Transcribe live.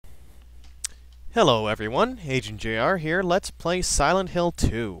Hello everyone, Agent JR here. Let's play Silent Hill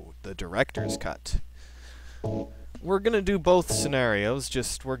 2, the director's cut. We're gonna do both scenarios,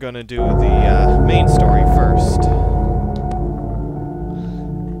 just we're gonna do the main story first.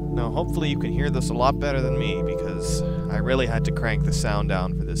 Now hopefully you can hear this a lot better than me, because I really had to crank the sound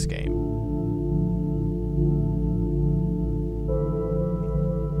down for this game.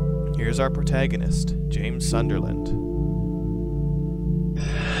 Here's our protagonist, James Sunderland.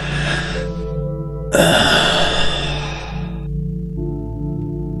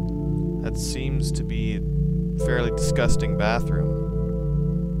 That seems to be a fairly disgusting bathroom.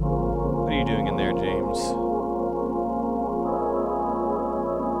 What are you doing in there, James?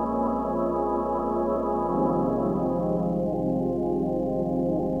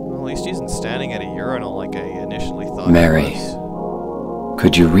 Well, at least he isn't standing at a urinal like I initially thought Mary, he was.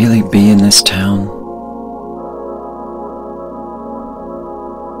 could you really be in this town?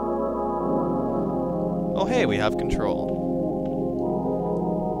 Oh hey, we have control.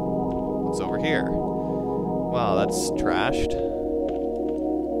 What's over here? Wow, that's trashed.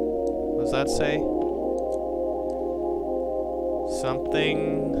 What does that say?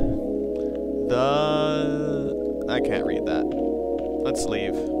 Something... I can't read that. Let's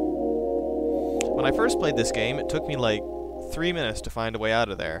leave. When I first played this game, it took me like 3 minutes to find a way out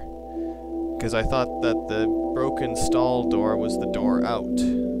of there. Because I thought that the broken stall door was the door out.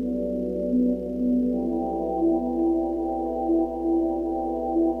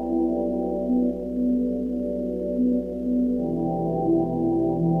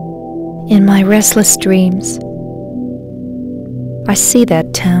 In my restless dreams, I see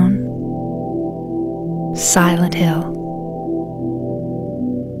that town, Silent Hill.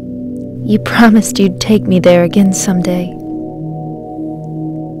 You promised you'd take me there again someday,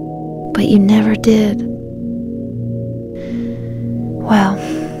 but you never did. Well,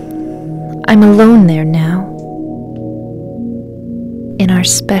 I'm alone there now, in our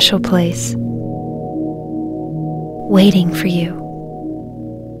special place, waiting for you.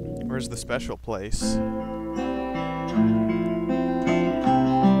 Where's the special place?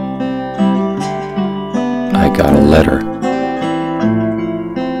 I got a letter.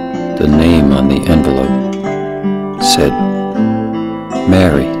 The name on the envelope said,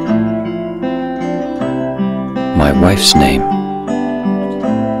 Mary. My wife's name.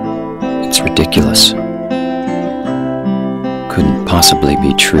 It's ridiculous. Couldn't possibly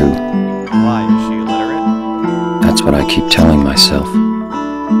be true. Why? Is she illiterate? That's what I keep telling myself.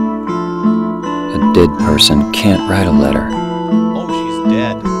 A dead person can't write a letter. Oh, she's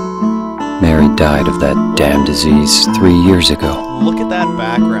dead. Mary died of that damn disease 3 years ago. Look at that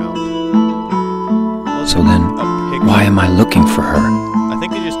background. Look So then, a picture. why am I looking for her? I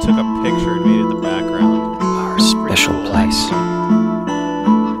think they just took a picture and made it the background. Our special place.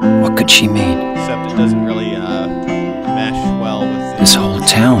 What could she mean? Except it doesn't really mesh well with This whole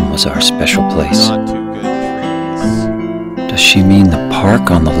town was our special place. not too good trees. Does she mean the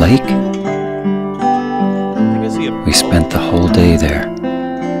park on the lake? I think I see a We spent the whole day there.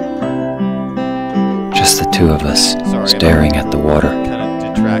 Just the two of us, Sorry, staring at the water. kind of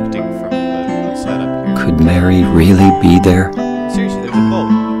detracting from the setup here. Could Mary really be there? Seriously, there's a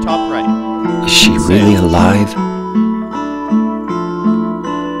boat, top right. Is she really alive?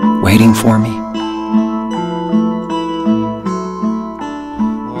 Waiting for me?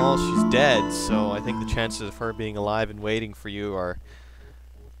 Well, she's dead, so I think the chances of her being alive and waiting for you are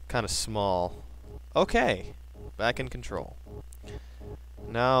kind of small. Okay, back in control.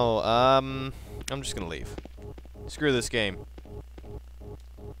 Now, I'm just gonna leave. Screw this game.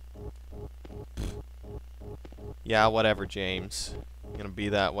 Yeah, whatever, James. Gonna be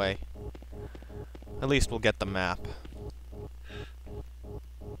that way. At least we'll get the map.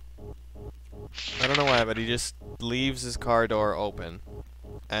 I don't know why, but he just leaves his car door open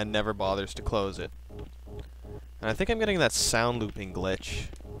and never bothers to close it. And I think I'm getting that sound looping glitch.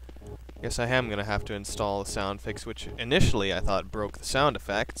 Guess I am gonna have to install a sound fix, which initially I thought broke the sound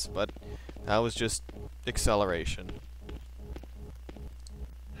effects, but that was just acceleration.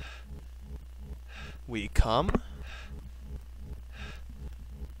 We come?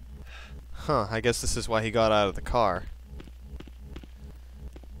 Huh, I guess this is why he got out of the car.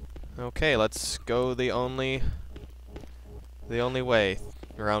 Okay, let's go the only way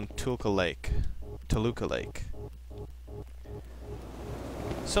around Toluca Lake.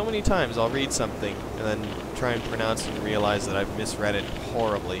 So many times I'll read something and then try and pronounce it and realize that I've misread it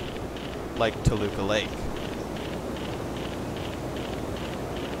horribly, like Toluca Lake.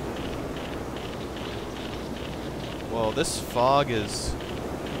 Well, this fog is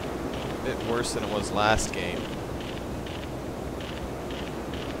a bit worse than it was last game.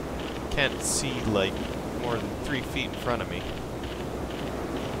 can't see, like, more than 3 feet in front of me.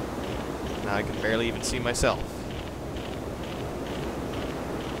 Now I can barely even see myself.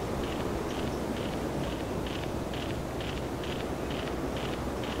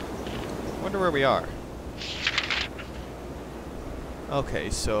 Wonder where we are. Okay,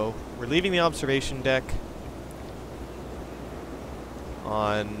 so we're leaving the observation deck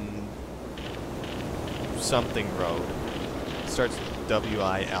on something road. It starts with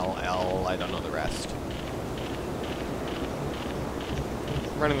W-I-L-L, I don't know the rest.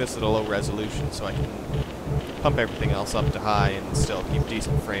 I'm running this at a low resolution so I can pump everything else up to high and still keep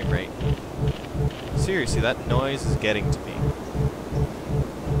decent frame rate. Seriously, that noise is getting to me.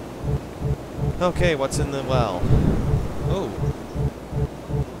 Okay, what's in the well? Oh.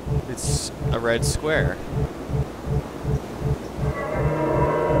 It's a red square.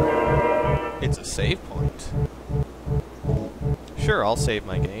 It's a save point. Sure, I'll save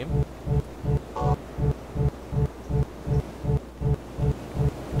my game.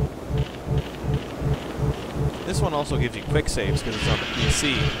 This one also gives you quick saves because it's on the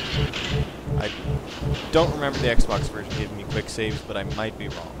PC. I don't remember the Xbox version giving me quick saves, but I might be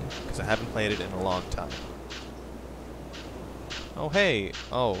wrong, because I haven't played it in a long time. Oh, hey.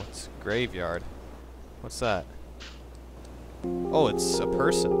 Oh, it's a graveyard. What's that? Oh, it's a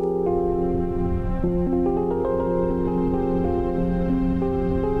person.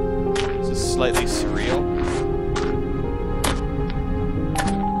 Is this slightly surreal?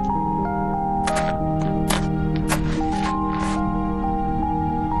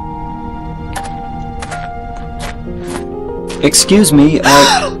 Excuse me,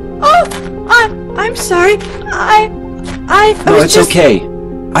 I'm sorry. No, it's okay.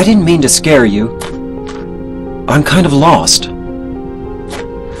 I didn't mean to scare you. I'm kind of lost.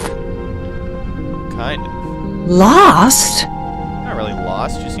 Kind of. Lost? Not really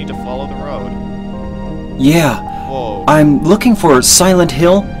lost, you just need to follow the road. Yeah. Whoa. I'm looking for Silent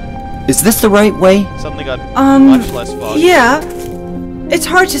Hill. Is this the right way? Suddenly got much less foggy. Yeah. It's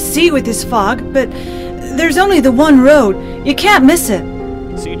hard to see with this fog, but there's only the one road. You can't miss it.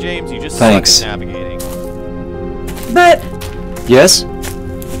 See, James, you just Thanks. suck at navigating. But Yes?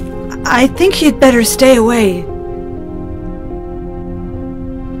 I think you'd better stay away.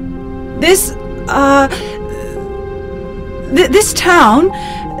 This town,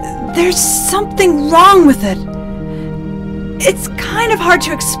 there's something wrong with it. It's kind of hard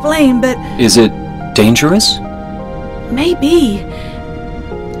to explain, but Is it dangerous? maybe.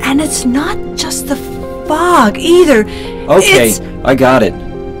 And it's not just the fog either. Okay, It's... I got it.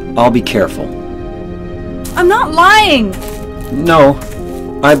 I'll be careful. I'm not lying. No,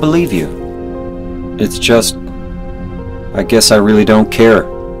 I believe you. It's just... I guess I really don't care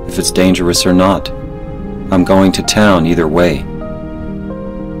if it's dangerous or not. I'm going to town either way.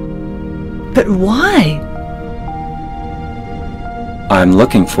 But why? I'm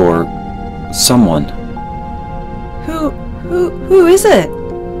looking for... someone. Who is it?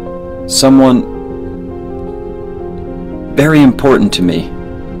 Someone... very important to me.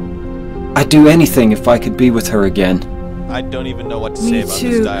 I'd do anything if I could be with her again. I don't even know what to Me say about too.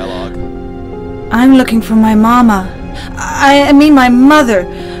 this dialogue. I'm looking for my mama. I mean my mother.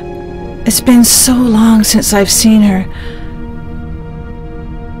 It's been so long since I've seen her.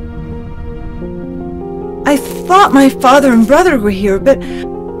 I thought my father and brother were here, but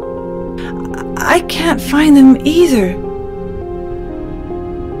I can't find them either.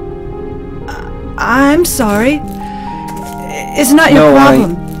 I'm sorry. It's not your No,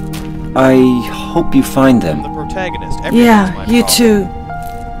 problem. I hope you find them. The protagonist. Everything's Yeah, my you problem.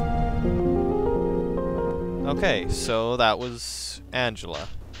 too. Okay, so that was Angela.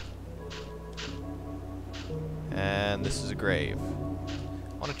 And this is a grave.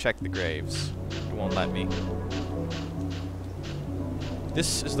 I want to check the graves. It won't let me.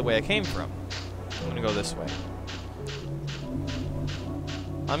 This is the way I came from. I'm gonna go this way.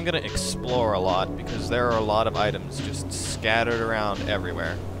 I'm gonna explore a lot because there are a lot of items just scattered around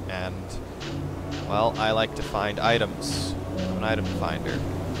everywhere. And, well, I like to find items. I'm an item finder.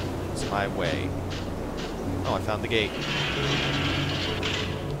 It's my way. Oh, I found the gate.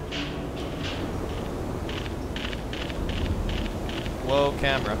 Whoa,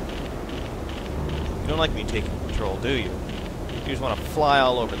 camera. You don't like me taking control, do you? You just want to fly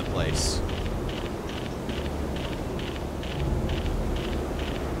all over the place.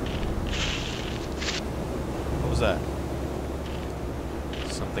 What was that?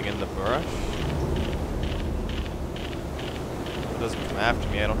 Something in the brush? It doesn't come after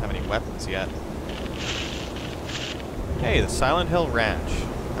me, I don't have any weapons yet. Hey, the Silent Hill Ranch.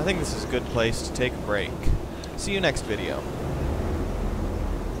 I think this is a good place to take a break. See you next video.